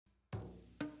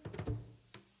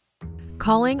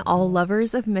Calling all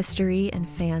lovers of mystery and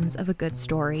fans of a good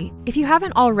story. If you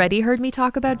haven't already heard me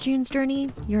talk about June's Journey,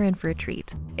 you're in for a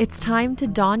treat. It's time to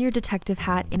don your detective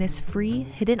hat in this free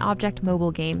hidden object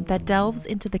mobile game that delves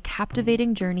into the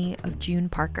captivating journey of June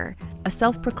Parker, a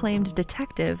self-proclaimed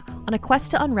detective on a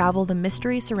quest to unravel the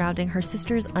mystery surrounding her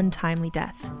sister's untimely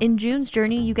death. In June's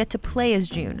Journey, you get to play as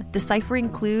June, deciphering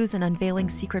clues and unveiling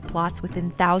secret plots within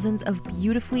thousands of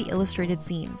beautifully illustrated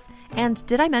scenes. And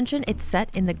did I mention it's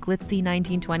set in the glitzy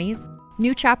 1920s?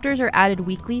 New chapters are added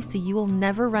weekly, so you will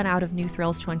never run out of new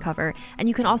thrills to uncover, and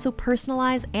you can also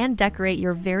personalize and decorate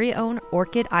your very own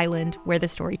Orchid Island where the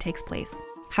story takes place.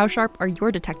 How sharp are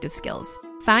your detective skills?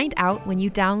 Find out when you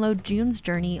download June's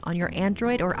Journey on your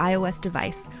Android or iOS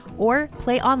device, or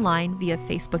play online via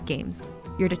Facebook Games.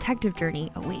 Your detective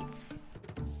journey awaits.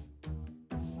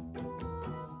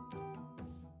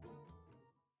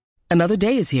 Another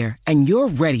day is here, and you're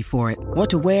ready for it.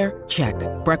 What to wear? Check.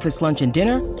 Breakfast, lunch, and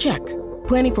dinner? Check.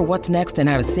 Planning for what's next and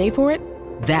how to save for it?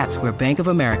 That's where Bank of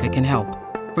America can help.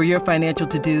 For your financial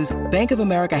to-dos, Bank of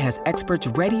America has experts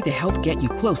ready to help get you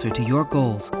closer to your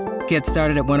goals. Get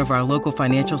started at one of our local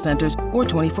financial centers or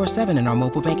 24/7 in our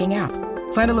mobile banking app.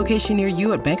 Find a location near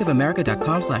you at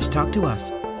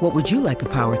bankofamerica.com/talktous. What would you like the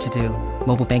power to do?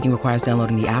 Mobile banking requires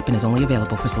downloading the app and is only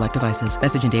available for select devices.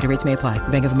 Message and data rates may apply.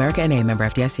 Bank of America N.A., member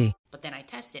FDIC. But then I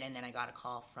tested, and then I got a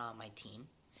call from my team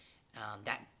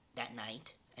that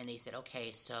night, and they said,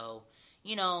 okay, so,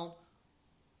 you know,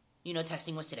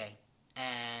 testing was today,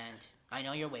 and I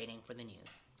know you're waiting for the news.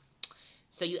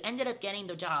 So you ended up getting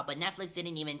the job, but Netflix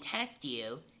didn't even test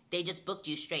you. They just booked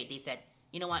you straight. They said,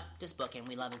 you know what, just book him.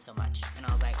 We love him so much. And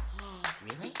I was like, oh,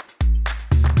 really?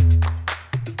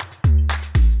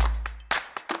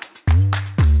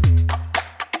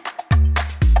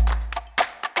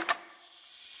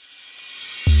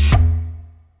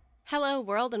 Hello,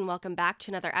 world, and welcome back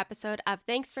to another episode of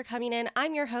Thanks for Coming In.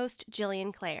 I'm your host,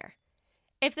 Jillian Clare.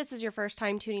 If this is your first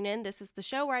time tuning in, this is the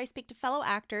show where I speak to fellow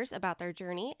actors about their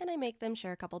journey, and I make them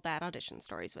share a couple bad audition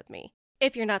stories with me.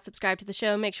 If you're not subscribed to the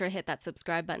show, make sure to hit that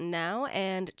subscribe button now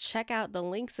and check out the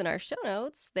links in our show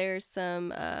notes. There's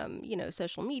some,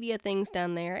 social media things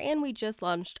down there, and we just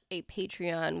launched a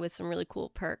Patreon with some really cool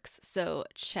perks, so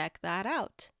check that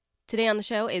out. Today on the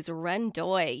show is Ren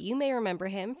Doi. You may remember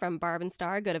him from Barb and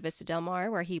Star Go to Vista Del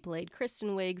Mar, where he played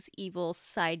Kristen Wiig's evil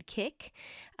sidekick.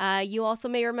 You also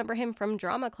may remember him from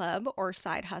Drama Club or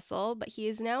Side Hustle, but he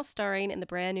is now starring in the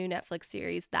brand new Netflix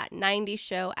series That 90s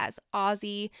Show as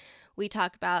Ozzy. We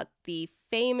talk about the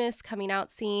famous coming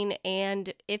out scene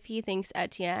and if he thinks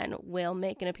Etienne will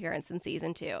make an appearance in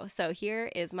season 2. So here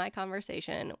is my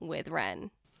conversation with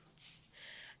Ren.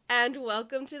 And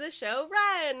welcome to the show,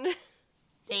 Ren!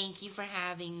 Thank you for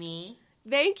having me.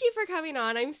 Thank you for coming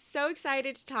on. I'm so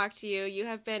excited to talk to you. You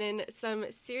have been in some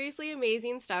seriously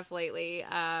amazing stuff lately.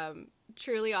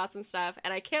 Truly awesome stuff,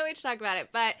 and I can't wait to talk about it.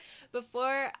 But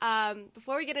before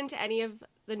we get into any of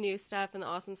the new stuff and the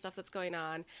awesome stuff that's going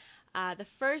on, the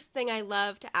first thing I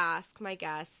love to ask my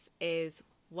guests is,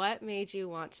 what made you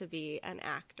want to be an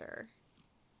actor?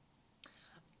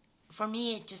 For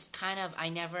me, it just I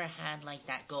never had like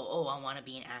that go, oh, I want to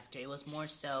be an actor. It was more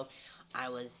so I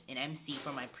was an MC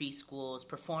for my preschool's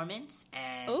performance,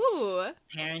 and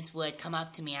parents would come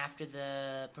up to me after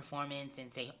the performance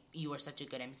and say, you were such a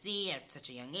good MC at such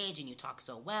a young age, and you talk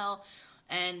so well.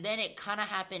 And then it kind of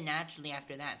happened naturally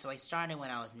after that. So I started when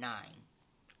I was 9.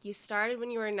 You started when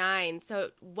you were 9.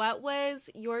 So what was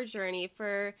your journey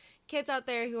for kids out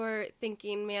there who are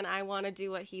thinking, man, I want to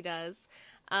do what he does?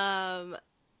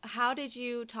 How did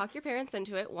you talk your parents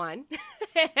into it, one?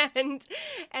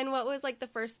 and what was like the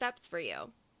first steps for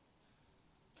you?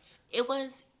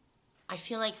 I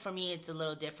feel like for me it's a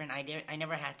little different. I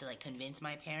never had to like convince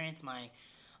my parents.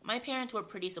 My parents were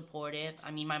pretty supportive.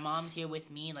 I mean, my mom's here with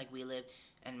me, like we live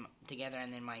together,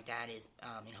 and then my dad is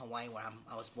in Hawaii where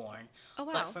I was born. Oh,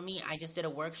 wow. But for me, I just did a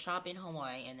workshop in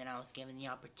Hawaii, and then I was given the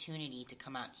opportunity to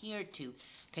come out here to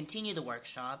continue the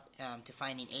workshop, to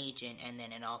find an agent, and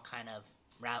then it all kind of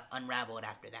unraveled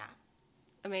after that.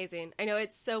 Amazing. I know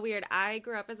it's so weird. I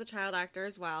grew up as a child actor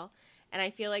as well, and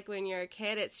I feel like when you're a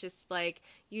kid, it's just like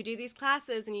you do these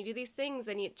classes and you do these things,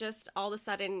 and it just all of a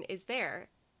sudden is there.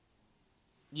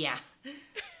 Yeah.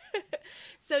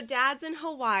 So Dad's in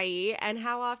Hawaii, and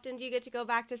how often do you get to go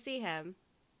back to see him?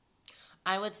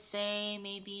 I would say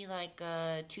maybe like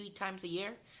 2 times a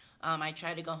year. I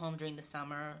try to go home during the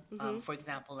summer. Mm-hmm. For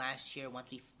example, last year, once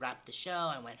we wrapped the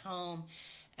show, I went home.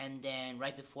 And then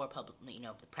right before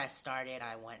the press started,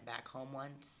 I went back home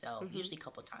once. So usually a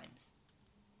couple times.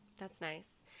 That's nice.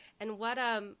 And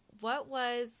what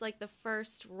was like the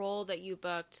first role that you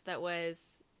booked that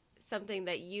was something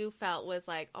that you felt was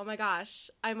like, oh my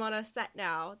gosh, I'm on a set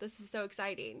now. This is so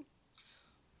exciting?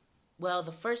 Well,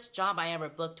 the first job I ever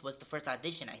booked was the first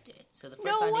audition I did. So the first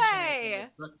No audition I did way!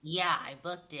 was I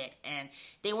booked it, and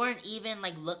they weren't even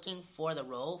like looking for the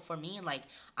role for me. Like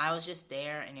I was just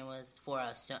there, and it was for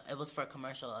a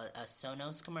commercial, a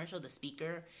Sonos commercial, the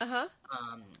speaker. Uh-huh.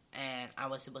 And I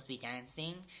was supposed to be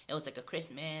dancing. It was like a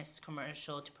Christmas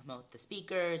commercial to promote the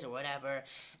speakers or whatever.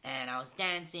 And I was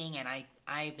dancing, and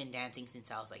I've been dancing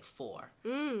since I was like 4,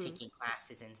 taking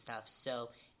classes and stuff. So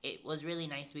it was really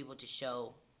nice to be able to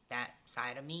show that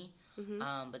side of me.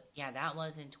 But yeah, that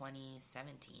was in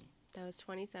 2017. That was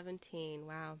 2017.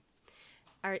 Wow.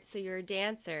 All right, so you're a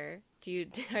dancer. Do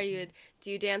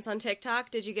you dance on TikTok?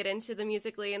 Did you get into the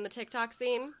Musical.ly and the TikTok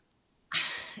scene?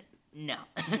 No.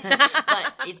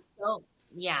 But it's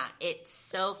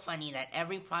so funny that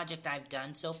every project I've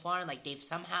done so far, like they've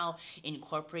somehow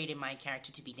incorporated my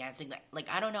character to be dancing. Like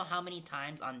I don't know how many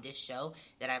times on this show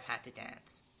that I've had to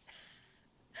dance.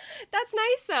 That's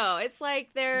nice, though. It's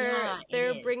like they're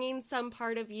is. bringing some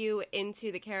part of you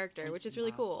into the character, which is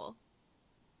really cool.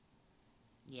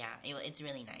 Yeah, it's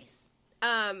really nice.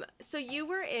 So you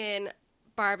were in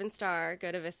Barb and Star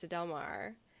Go to Vista Del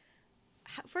Mar.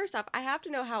 First off, I have to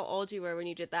know how old you were when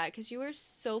you did that, because you were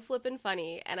so flippin'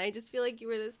 funny, and I just feel like you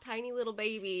were this tiny little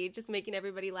baby just making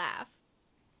everybody laugh.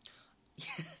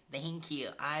 Thank you.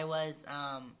 I was,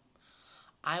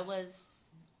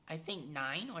 I think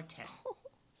 9 or 10.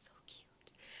 So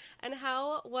cute. And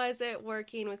how was it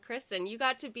working with Kristen? You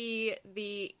got to be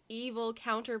the evil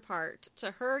counterpart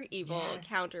to her evil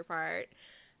counterpart.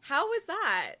 How was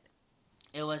that?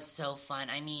 It was so fun.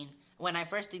 I mean, when I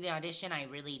first did the audition, I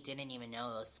really didn't even know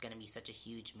it was going to be such a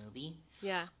huge movie.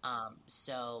 Yeah.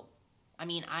 So, I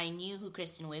mean, I knew who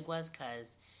Kristen Wiig was because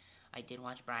I did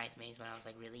watch Bridesmaids when I was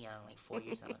like really young, like 4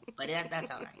 years old. But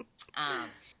that's all right.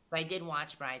 But I did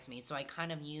watch Bridesmaids, so I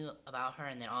kind of knew about her.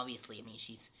 And then obviously, I mean,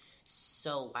 she's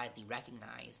so widely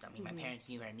recognized. I mean, my parents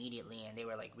knew her immediately, and they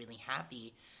were like really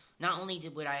happy. Not only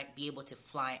would I be able to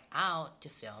fly out to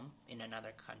film in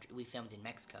another country, we filmed in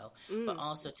Mexico, but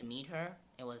also to meet her.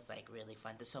 It was like really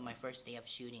fun. So my first day of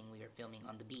shooting, we were filming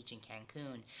on the beach in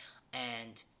Cancun,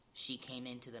 and she came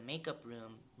into the makeup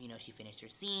room. You know, she finished her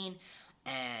scene,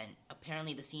 and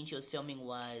apparently the scene she was filming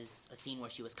was a scene where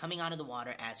she was coming out of the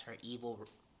water as her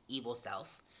evil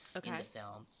self in the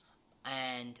film.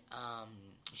 And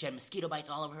she had mosquito bites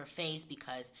all over her face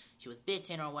because she was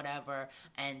bitten or whatever,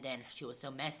 and then she was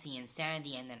so messy and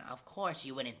sandy, and then of course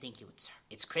you wouldn't think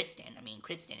it's Kristen. I mean,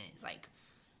 Kristen is like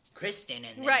Kristen,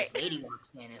 and then this lady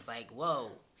walks in, it's like,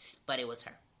 whoa, but it was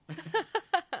her.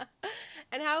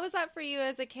 And how was that for you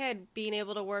as a kid, being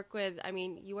able to work with, I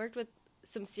mean, you worked with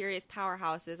some serious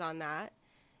powerhouses on that,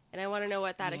 and I want to know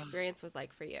what that experience was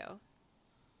like for you.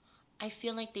 I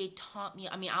feel like they taught me,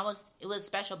 I mean, it was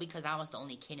special because I was the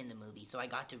only kid in the movie, so I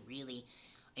got to really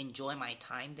enjoy my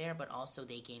time there, but also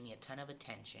they gave me a ton of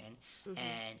attention,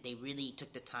 and they really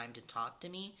took the time to talk to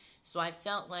me, so I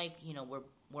felt like, you know,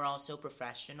 we're all so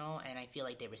professional, and I feel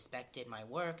like they respected my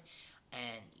work,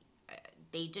 and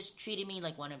they just treated me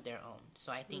like one of their own,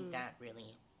 so I think that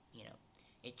really, you know,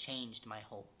 it changed my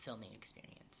whole filming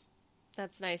experience.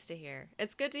 That's nice to hear.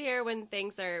 It's good to hear when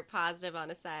things are positive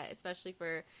on a set, especially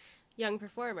for young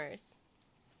performers.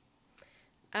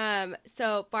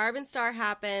 So Barb and Star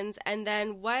happens, and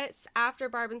then what's after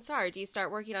Barb and Star? Do you start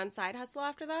working on Side Hustle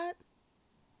after that?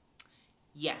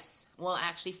 Yes. Well,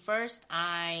 actually, first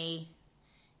I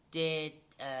did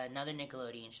another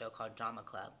Nickelodeon show called Drama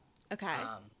Club. Okay.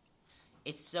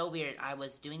 It's so weird. I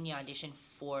was doing the audition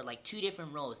for like 2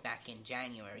 different roles back in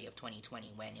January of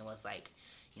 2020 when it was like,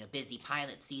 you know, busy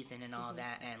pilot season and all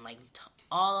that, and like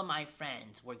all of my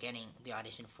friends were getting the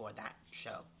audition for that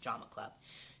show, Drama Club.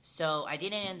 So I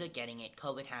didn't end up getting it.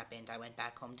 COVID happened. I went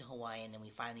back home to Hawaii, and then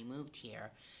we finally moved here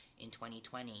in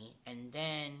 2020. And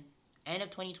then end of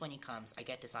 2020 comes, I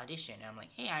get this audition, and I'm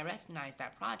like, hey, I recognize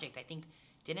that project. I think,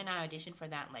 didn't I audition for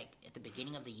that like at the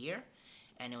beginning of the year?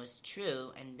 And it was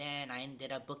true, and then I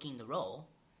ended up booking the role.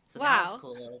 So that was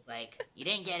cool. It was like, you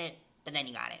didn't get it, but then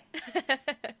you got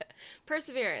it.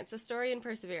 Perseverance, a story in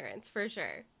perseverance, for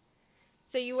sure.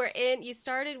 So you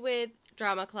started with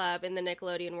Drama Club in the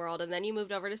Nickelodeon world, and then you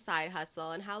moved over to Side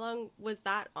Hustle. And how long was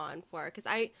that on for? Because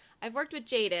I've worked with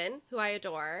Jaden, who I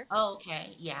adore. Oh,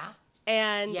 okay, yeah.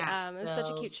 And it was such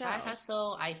a cute show. Side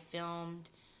Hustle,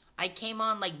 I came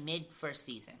on like mid first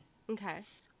season. Okay.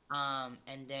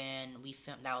 And then we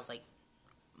filmed, that was like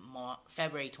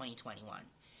February 2021.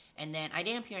 And then I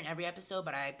didn't appear in every episode,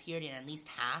 but I appeared in at least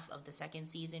half of the second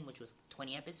season, which was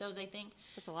 20 episodes, I think.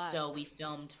 That's a lot. So we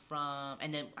filmed from,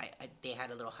 and then they had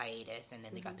a little hiatus, and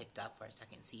then they got picked up for a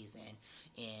second season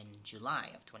in July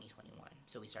of 2021.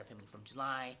 So we started filming from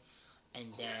July,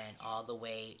 and then all the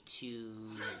way to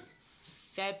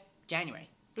January.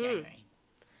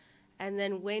 And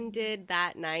then when did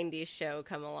that 90s show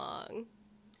come along?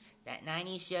 That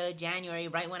 90s show, January,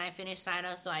 right when I finished Side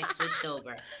Hustle, I switched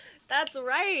over. That's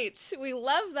right. We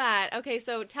love that. Okay,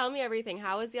 so tell me everything.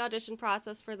 How was the audition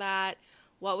process for that?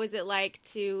 What was it like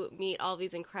to meet all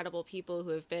these incredible people who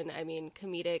have been,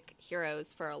 comedic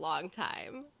heroes for a long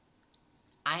time?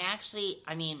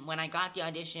 When I got the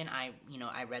audition, I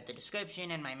read the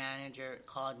description, and my managers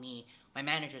called me and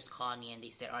they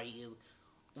said, "Are you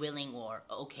willing or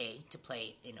okay to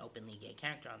play an openly gay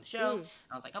character on the show?" And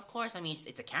I was like, "Of course.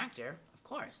 It's a character, of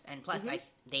course." And plus,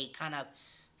 they kind of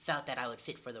felt that I would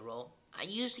fit for the role. I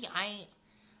usually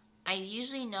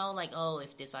know, like, oh,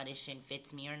 if this audition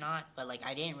fits me or not, but, like,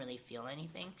 I didn't really feel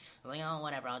anything. I was like, oh,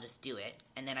 whatever, I'll just do it.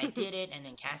 And then I did it, and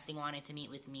then casting wanted to meet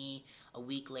with me a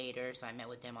week later, so I met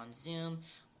with them on Zoom.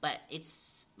 But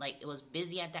it's, like, it was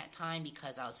busy at that time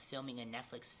because I was filming a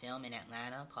Netflix film in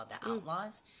Atlanta called The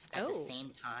Outlaws at the same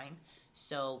time.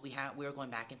 So we were going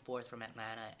back and forth from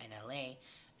Atlanta and LA,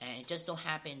 and it just so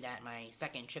happened that my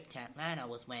second trip to Atlanta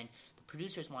was when the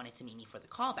producers wanted to meet me for the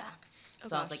callback.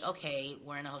 So I was like, okay,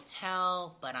 we're in a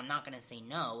hotel, but I'm not going to say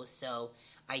no. So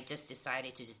I just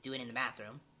decided to just do it in the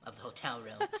bathroom of the hotel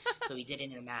room. So we did it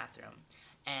in the bathroom.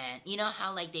 And you know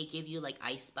how, like, they give you, like,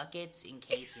 ice buckets in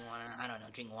case you want to, I don't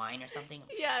know, drink wine or something?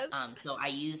 Yes. So I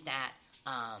used that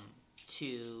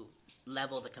to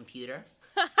level the computer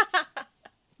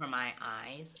for my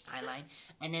eyeline.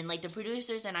 And then, like, the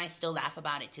producers and I still laugh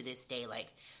about it to this day.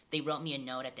 Like, they wrote me a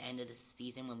note at the end of the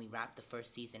season when we wrapped the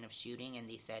first season of shooting, and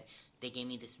they said they gave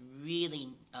me this really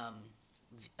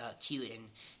cute and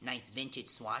nice vintage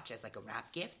swatch as, like, a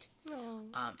wrap gift.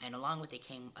 And along with it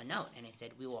came a note, and it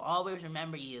said, "We will always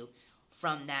remember you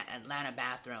from that Atlanta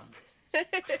bathroom."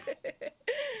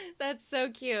 That's so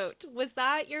cute. Was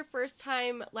that your first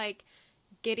time, like,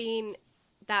 getting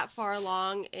that far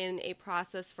along in a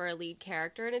process for a lead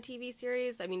character in a TV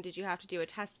series? I mean, did you have to do a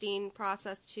testing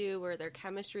process too? Were there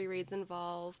chemistry reads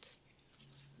involved?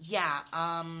 Yeah,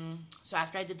 so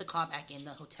after I did the callback in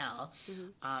the hotel,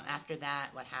 after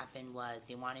that, what happened was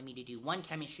they wanted me to do one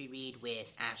chemistry read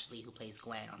with Ashley, who plays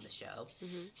Gwen on the show.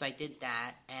 So I did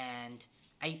that, and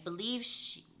I believe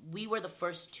we were the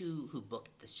first two who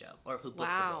booked the show, or who booked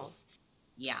the roles.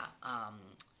 Yeah,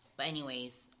 but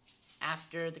anyways,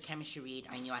 after the chemistry read,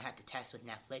 I knew I had to test with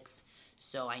Netflix,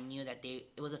 so I knew that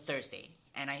it was a Thursday,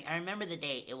 and I remember the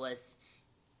day. It was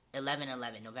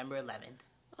 11/11, November 11th.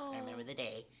 I remember the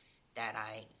day that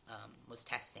I was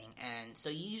testing. And so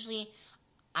usually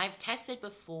I've tested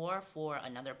before for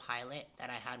another pilot that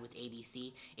I had with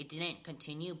ABC. It didn't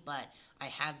continue, but I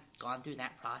have gone through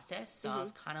that process. So I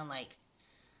was kind of like,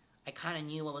 I kind of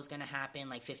knew what was going to happen,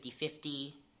 like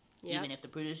 50-50. Yep. Even if the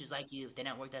producer's like you, if the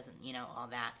network doesn't, all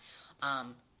that.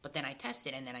 But then I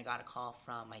tested, and then I got a call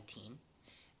from my team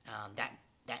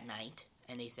that night.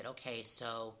 And they said, okay,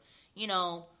 so,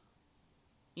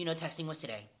 testing was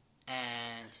today,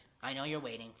 and I know you're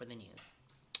waiting for the news.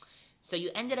 So you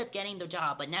ended up getting the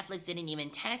job, but Netflix didn't even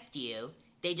test you.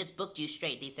 They just booked you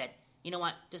straight. They said, you know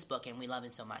what, just book him. We love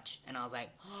him so much. And I was like,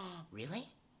 oh, really?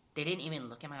 They didn't even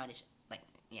look at my audition. Like,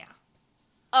 yeah.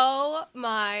 Oh,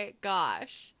 my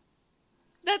gosh.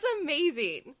 That's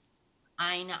amazing.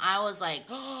 I know. I was like,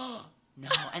 oh, no.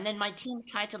 And then my team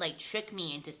tried to, like, trick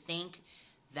me into think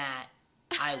that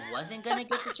I wasn't going to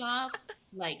get the job.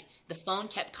 Like, the phone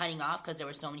kept cutting off because there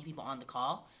were so many people on the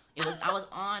call.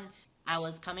 I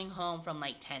was coming home from,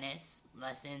 like, tennis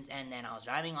lessons, and then I was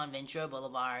driving on Ventura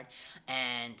Boulevard,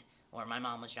 or my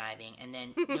mom was driving, and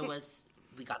then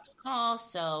we got the call,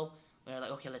 so we were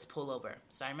like, okay, let's pull over.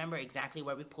 So I remember exactly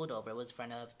where we pulled over. It was in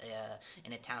front of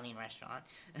an Italian restaurant.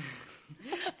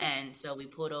 And so we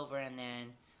pulled over, and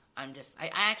then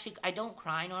I don't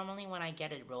cry normally when I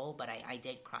get a role, but I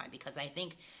did cry because I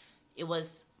think it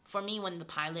was, for me, when the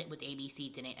pilot with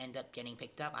ABC didn't end up getting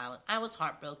picked up, I was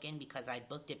heartbroken because I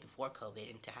booked it before COVID,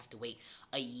 and to have to wait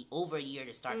over a year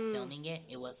to start filming it,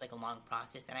 it was like a long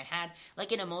process, and I had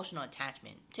like an emotional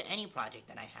attachment to any project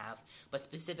that I have, but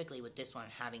specifically with this one,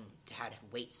 having to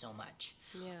wait so much.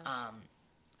 Yeah.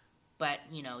 But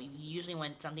usually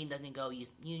when something doesn't go, you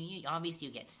obviously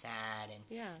you get sad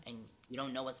and you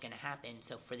don't know what's going to happen.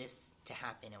 So for this to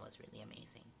happen, it was really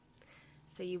amazing.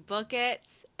 So you book it,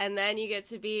 and then you get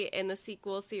to be in the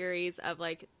sequel series of,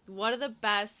 like, one of the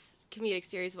best comedic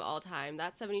series of all time,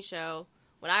 That 70s Show.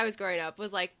 when I was growing up,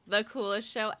 was like the coolest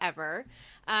show ever.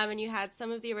 And you had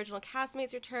some of the original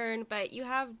castmates return, but you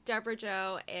have Deborah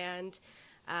Joe and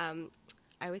I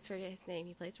always forget his name.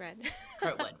 He plays Red.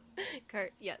 Kurtwood.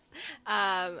 Kurt, yes.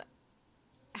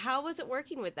 How was it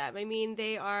working with them? I mean,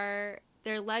 they're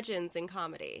legends in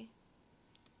comedy.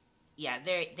 Yeah,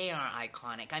 they are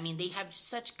iconic. I mean, they have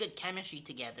such good chemistry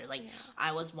together. Like,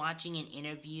 I was watching an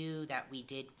interview that we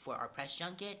did for our press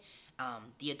junket.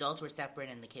 The adults were separate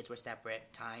and the kids were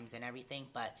separate times and everything,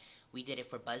 but we did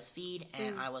it for BuzzFeed,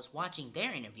 and I was watching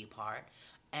their interview part,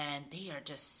 and they are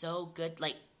just so good.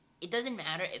 Like, it doesn't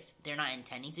matter if they're not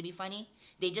intending to be funny.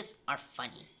 They just are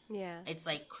funny. Yeah. It's,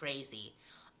 like, crazy.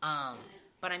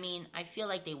 But, I mean, I feel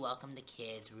like they welcome the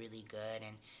kids really good,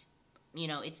 and, you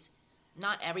know, it's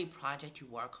not every project you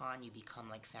work on, you become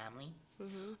like family.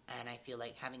 Mm-hmm. And I feel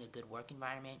like having a good work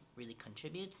environment really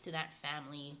contributes to that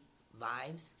family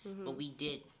vibes. Mm-hmm. But we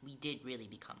did really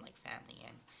become like family,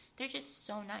 and they're just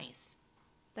so nice.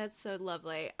 That's so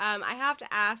lovely. I have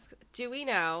to ask, do we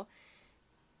know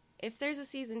if there's a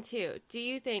season 2? Do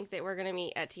you think that we're going to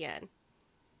meet Etienne?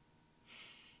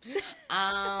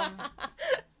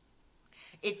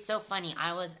 It's so funny.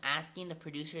 I was asking the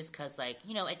producers because, like,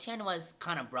 you know, Etienne was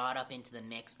kind of brought up into the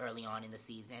mix early on in the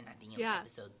season. I think it was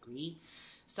episode 3.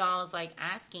 So I was, like,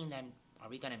 asking them, are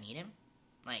we going to meet him?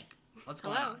 Like, what's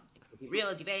going on? Is he real?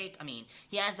 Is he fake? I mean,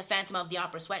 he has the Phantom of the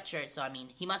Opera sweatshirt, so, I mean,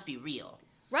 he must be real.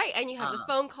 Right, and you have the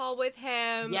phone call with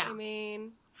him. Yeah. I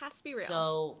mean, has to be real.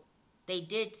 So they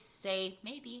did say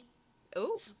maybe.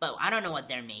 Ooh. But I don't know what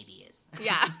their maybe is.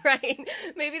 Yeah, right.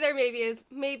 Maybe their maybe is,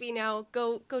 maybe now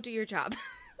go do your job.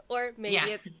 Or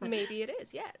maybe maybe it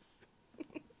is, yes.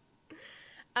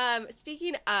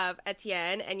 Speaking of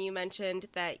Etienne, and you mentioned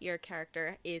that your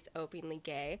character is openly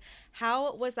gay,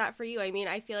 how was that for you? I mean,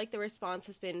 I feel like the response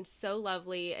has been so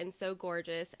lovely and so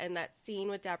gorgeous, and that scene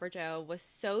with Deborah Joe was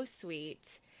so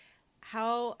sweet.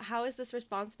 How has this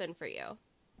response been for you?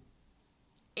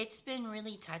 It's been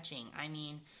really touching. I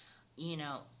mean, you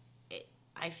know,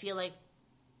 I feel like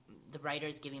the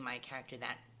writers giving my character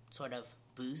that sort of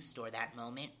boost or that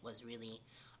moment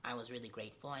I was really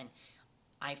grateful. And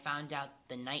I found out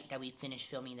the night that we finished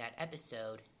filming that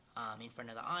episode in front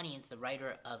of the audience, the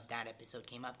writer of that episode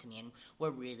came up to me, and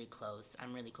we're really close.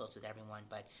 I'm really close with everyone,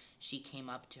 but she came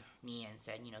up to me and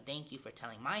said, you know, thank you for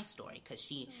telling my story, because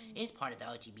she is part of the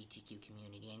LGBTQ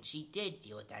community, and she did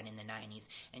deal with that in the 90s,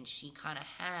 and she kind of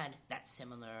had that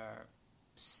similar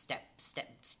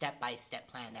step-by-step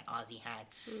plan that Ozzy had.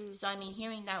 So, I mean,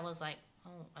 hearing that was like,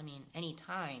 oh, I mean, any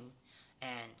time.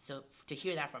 And so to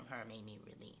hear that from her made me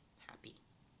really happy.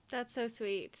 That's so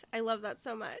sweet. I love that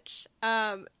so much.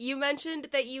 You mentioned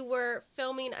that you were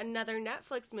filming another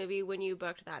Netflix movie when you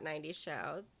booked that 90s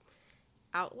show.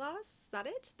 Outlaws? Is that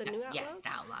it? The new Outlaws? Yes, the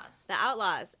Outlaws. The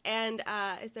Outlaws. And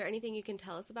is there anything you can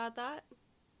tell us about that?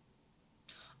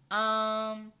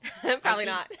 Probably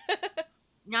not.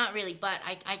 Not really, but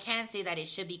I can say that it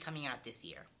should be coming out this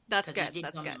year. That's good. We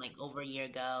did film it like over a year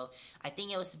ago. I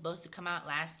think it was supposed to come out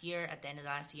last year, at the end of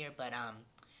last year, but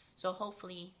so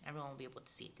hopefully everyone will be able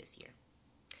to see it this year.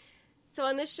 So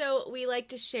on this show, we like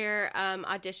to share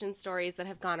audition stories that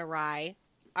have gone awry.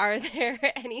 Are there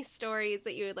any stories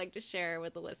that you would like to share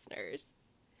with the listeners?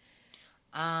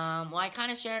 Well, I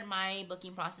kind of shared my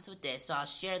booking process with this, so I'll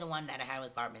share the one that I had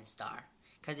with Bartman Star,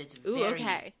 because it's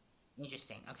very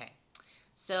interesting. Okay.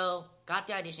 So, got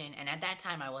the audition, and at that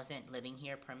time, I wasn't living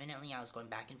here permanently. I was going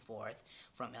back and forth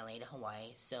from LA to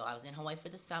Hawaii. So, I was in Hawaii for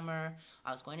the summer.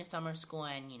 I was going to summer school,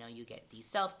 and, you know, you get these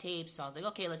self-tapes. So, I was like,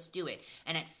 okay, let's do it.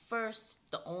 And at first,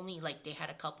 they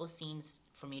had a couple scenes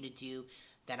for me to do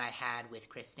that I had with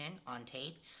Kristen on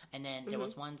tape. And then there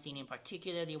was one scene in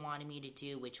particular they wanted me to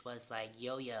do, which was, like,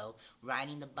 Yo-Yo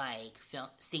riding the bike,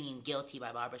 singing Guilty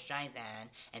by Barbra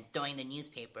Streisand, and throwing the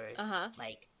newspapers,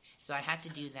 So I had to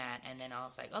do that, and then I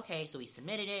was like, okay, so we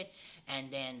submitted it,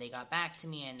 and then they got back to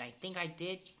me, and I think I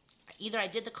did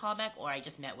the callback, or I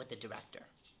just met with the director.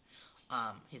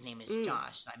 His name is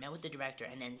Josh, so I met with the director,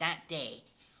 and then that day,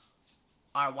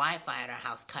 our Wi-Fi at our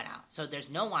house cut out. So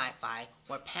there's no Wi-Fi,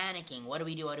 we're panicking, what do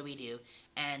we do?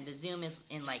 And the Zoom is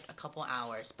in, like, a couple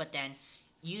hours, but then,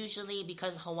 usually,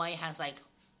 because Hawaii has, like,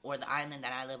 or the island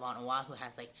that I live on, Oahu,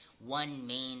 has, like, one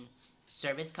main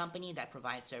service company that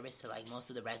provides service to, like, most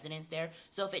of the residents there.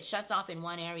 So if it shuts off in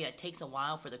one area, it takes a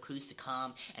while for the crews to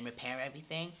come and repair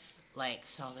everything. Like,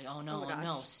 so I was like, oh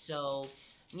no. So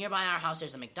nearby our house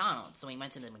there's a McDonald's. So we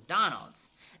went to the McDonald's,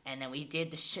 and then we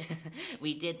did the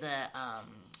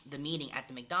meeting at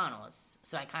the McDonald's.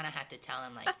 So I kind of had to tell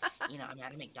him, like, you know, I'm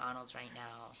at a McDonald's right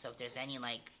now. So if there's any,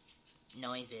 like,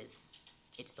 noises,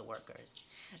 it's the workers.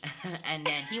 And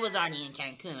then he was already in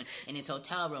Cancun in his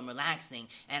hotel room relaxing,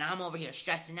 and I'm over here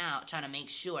stressing out trying to make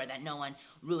sure that no one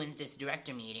ruins this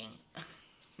director meeting.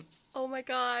 Oh my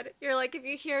God. You're like, if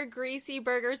you hear greasy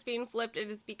burgers being flipped, it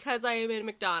is because I am in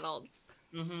McDonald's.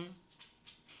 Mm-hmm.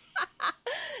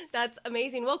 That's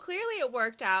amazing. Well, clearly it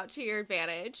worked out to your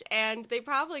advantage, and they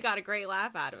probably got a great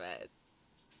laugh out of it.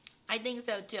 I think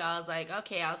so, too. I was like,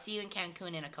 okay, I'll see you in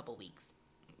Cancun in a couple weeks.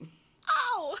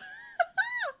 Oh!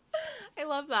 I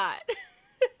love that.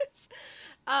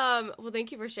 Well,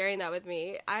 thank you for sharing that with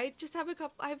me. I just have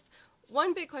I have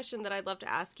one big question that I'd love to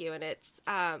ask you, and it's,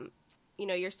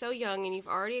 you're so young and you've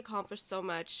already accomplished so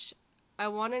much. I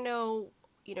want to know,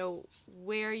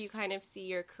 where you kind of see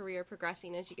your career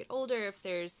progressing as you get older, if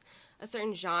there's a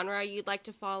certain genre you'd like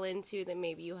to fall into that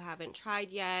maybe you haven't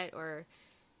tried yet, or,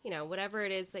 whatever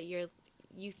it is that you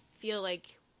feel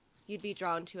like you'd be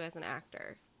drawn to as an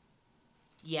actor.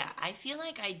 Yeah, I feel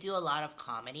like I do a lot of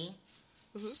comedy.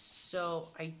 Mm-hmm. So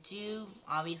I do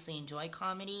obviously enjoy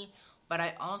comedy, but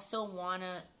I also want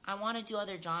to do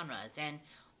other genres. And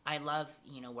I love,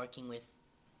 working with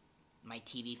my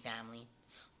TV family.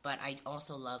 But I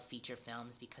also love feature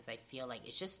films because I feel like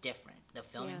it's just different. The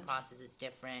filming process is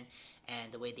different,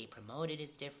 and the way they promote it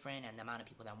is different, and the amount of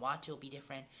people that watch it will be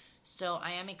different. So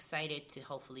I am excited to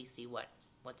hopefully see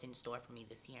what's in store for me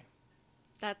this year.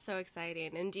 That's so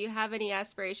exciting. And do you have any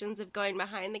aspirations of going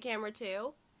behind the camera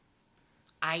too?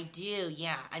 I do,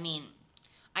 yeah. I mean,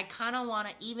 I kind of want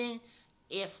to, even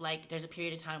if, there's a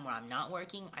period of time where I'm not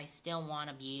working, I still want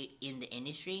to be in the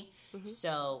industry. Mm-hmm.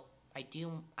 So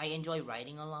I enjoy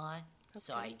writing a lot. Okay.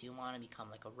 So I do want to become,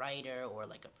 a writer or,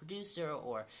 a producer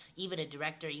or even a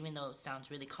director, even though it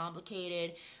sounds really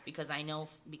complicated, because I know,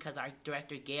 because our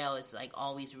director, Gail, is,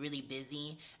 always really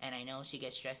busy, and I know she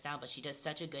gets stressed out, but she does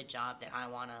such a good job that I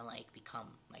want to, become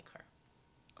like her.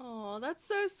 Oh, that's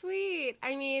so sweet.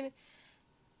 I mean,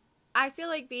 I feel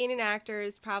like being an actor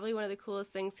is probably one of the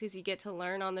coolest things because you get to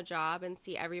learn on the job and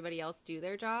see everybody else do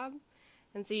their job.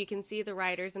 And so you can see the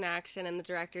writers in action and the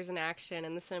directors in action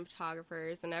and the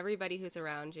cinematographers and everybody who's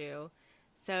around you.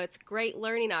 So it's a great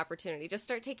learning opportunity. Just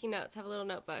start taking notes. Have a little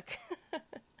notebook.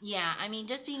 Yeah, I mean,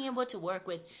 just being able to work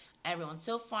with everyone.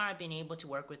 So far, I've been able to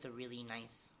work with really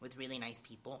nice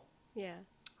people. Yeah.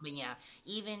 But yeah,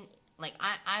 even,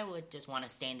 I would just want to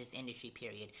stay in this industry,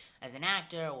 period, as an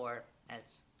actor or as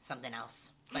something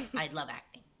else. But I love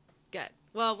acting. Good.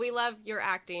 Well, we love your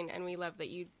acting, and we love that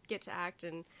you get to act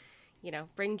and,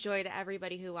 bring joy to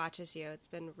everybody who watches you. It's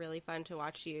been really fun to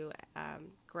watch you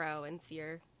grow and see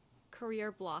your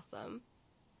career blossom.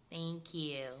 Thank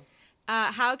you.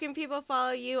 How can people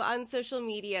follow you on social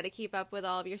media to keep up with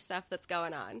all of your stuff that's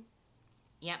going on?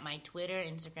 Yeah, my Twitter,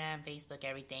 Instagram, Facebook,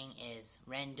 everything is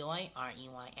Reyndoi,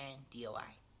 REYNDOI.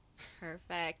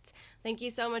 Perfect. Thank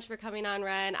you so much for coming on,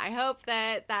 Ren. I hope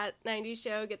that 90s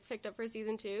show gets picked up for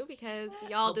season 2 because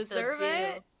y'all deserve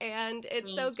it, and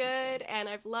it's so good, and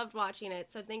I've loved watching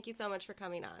it. So thank you so much for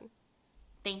coming on.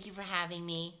 Thank you for having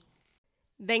me.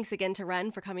 Thanks again to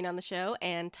Ren for coming on the show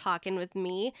and talking with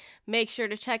me. Make sure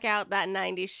to check out that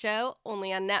 90s show,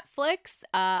 only on Netflix.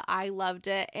 I loved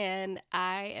it, and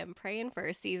I am praying for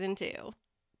a season 2.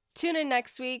 Tune in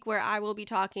next week where I will be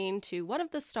talking to one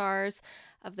of the stars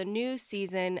of the new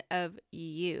season of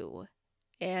You.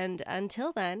 And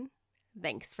until then,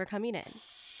 thanks for coming in.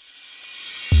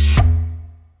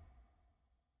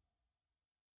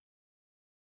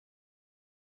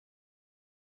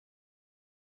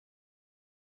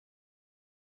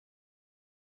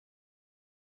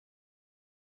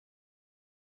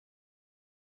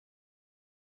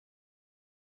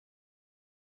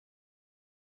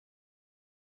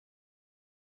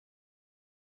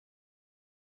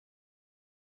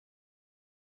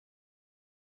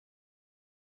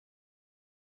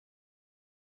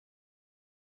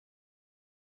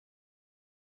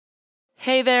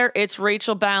 Hey there, it's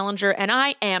Rachel Ballinger, and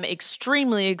I am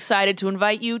extremely excited to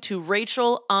invite you to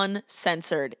Rachel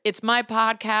Uncensored. It's my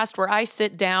podcast where I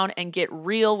sit down and get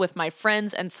real with my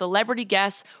friends and celebrity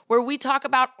guests, where we talk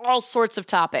about all sorts of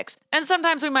topics. And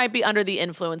sometimes we might be under the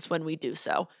influence when we do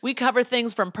so. We cover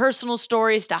things from personal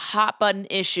stories to hot button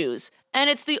issues. And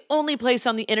it's the only place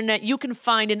on the internet you can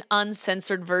find an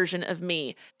uncensored version of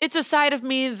me. It's a side of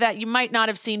me that you might not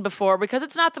have seen before because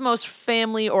it's not the most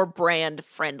family or brand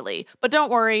friendly. But don't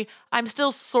worry, I'm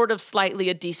still sort of slightly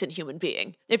a decent human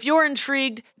being. If you're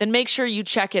intrigued, then make sure you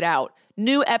check it out.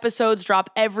 New episodes drop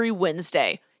every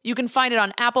Wednesday. You can find it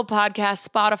on Apple Podcasts,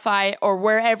 Spotify, or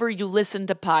wherever you listen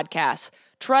to podcasts.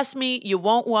 Trust me, you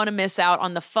won't want to miss out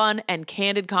on the fun and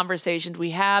candid conversations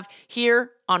we have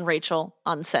here on Rachel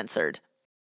Uncensored.